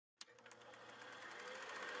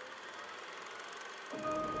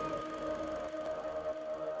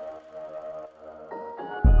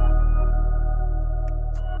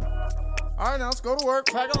right, now let's go to work.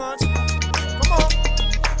 Pack a lunch. Come on.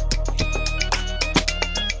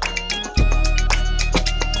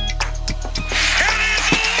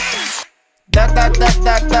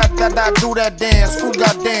 That, do that dance. Ooh,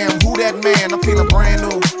 goddamn, who that man? I'm feeling brand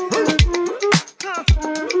new.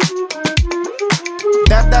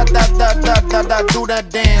 That, do that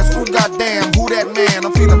dance. Ooh, goddamn, who that man?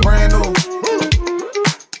 I'm feeling brand new.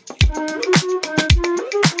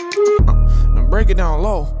 Break it down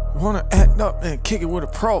low. Wanna act up and kick it with a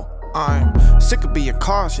pro. I'm sick of being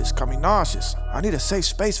cautious, got me nauseous. I need a safe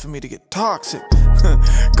space for me to get toxic.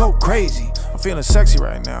 Go crazy, I'm feeling sexy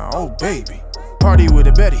right now, oh baby. Party with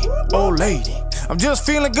a Betty, old lady. I'm just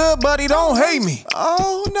feeling good, buddy, don't hate me.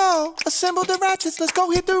 Oh no, assemble the ratchets, let's go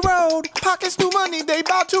hit the road. Pockets new money, they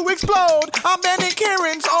bout to explode. I'm banning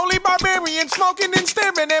Karens, only barbarian, smoking and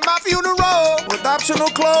staring at my funeral. With optional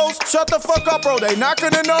clothes, shut the fuck up, bro, they not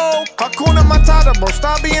gonna know. Hakuna Matata, bro,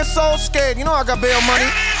 stop being so scared. You know I got bail money.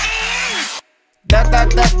 That,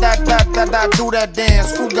 do that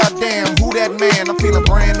dance. Ooh, goddamn, who that man? I'm feeling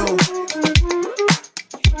brand new.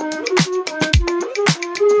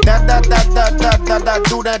 That,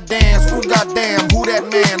 do that dance. Ooh, goddamn, who that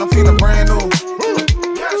man? I'm feeling brand new.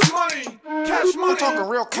 Cash money, cash money. I'm talking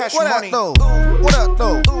real cash money. What up,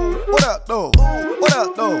 though? What up, though? What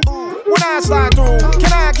up, though? When I slide through,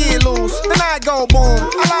 can I get loose? Then I go boom.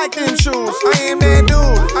 I like them shoes. I am that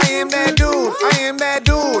dude. I am that dude. I am that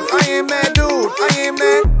dude. I am that dude. I am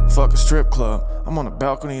that. Fuck a strip club. I'm on the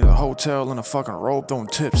balcony of the hotel in a fucking robe throwing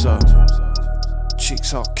tips up.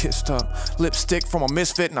 Cheeks all kissed up. Lipstick from a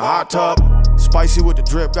misfit in a hot tub. Spicy with the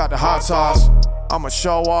drip, got the hot sauce. I'ma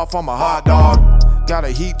show off, I'm a hot dog. Got a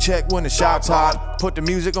heat check when the shot's hot. Put the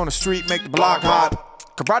music on the street, make the block hot.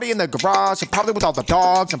 Karate in the garage, and probably with all the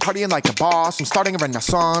dogs. I'm partying like a boss, I'm starting a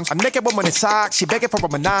renaissance. I'm naked woman in socks, she begging for a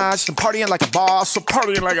menage. I'm partying like a boss, so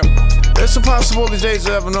partying like a... It's impossible these days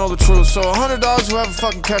to ever know the truth. So $100 whoever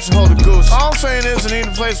fucking catch and hold a goose. All I'm saying is I need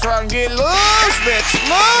a place where I can get loose, bitch,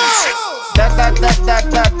 loose!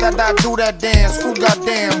 That, do that dance. Ooh,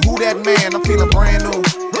 goddamn, who that man? I'm feeling brand new.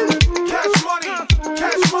 Cash money,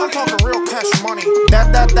 cash money. I'm talking real cash money. That,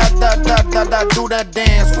 do that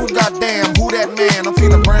dance. Ooh, goddamn, who that man? I'm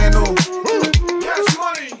feeling brand new. Cash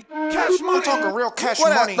money, cash money. I'm talking real cash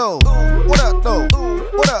money. What up, though?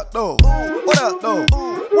 What up, though? What up, though?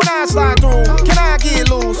 When I slide through, can I get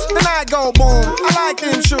loose? Then I go boom. I like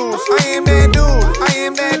them shoes. I am that dude. I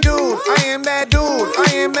am that dude. I am that dude.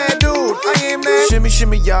 I am that dude. I am that. Shimmy,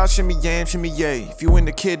 shimmy, y'all, shimmy, yam, shimmy, yay. If you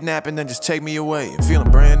into kidnapping, then just take me away. I'm feeling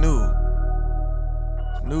brand new.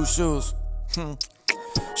 New shoes.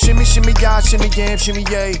 Shimmy, shimmy, y'all, shimmy, yam, shimmy,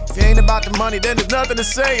 yay. If you ain't about the money, then there's nothing to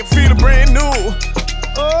say. I'm feeling brand new.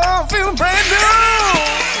 Oh, I'm feeling brand new.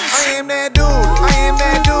 I am that dude. I am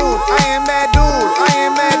that dude. I am that dude. I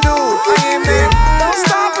am that dude. I am that. Don't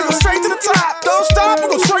stop, we go straight to the top. Don't stop, we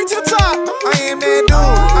go straight to the top. I am that dude.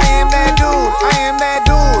 I am that dude. I am that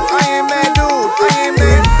dude. I am that dude. I am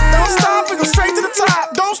that. Don't stop, we go straight to the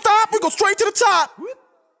top. Don't stop, we go straight to the top.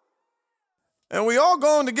 And we all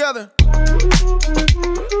going together.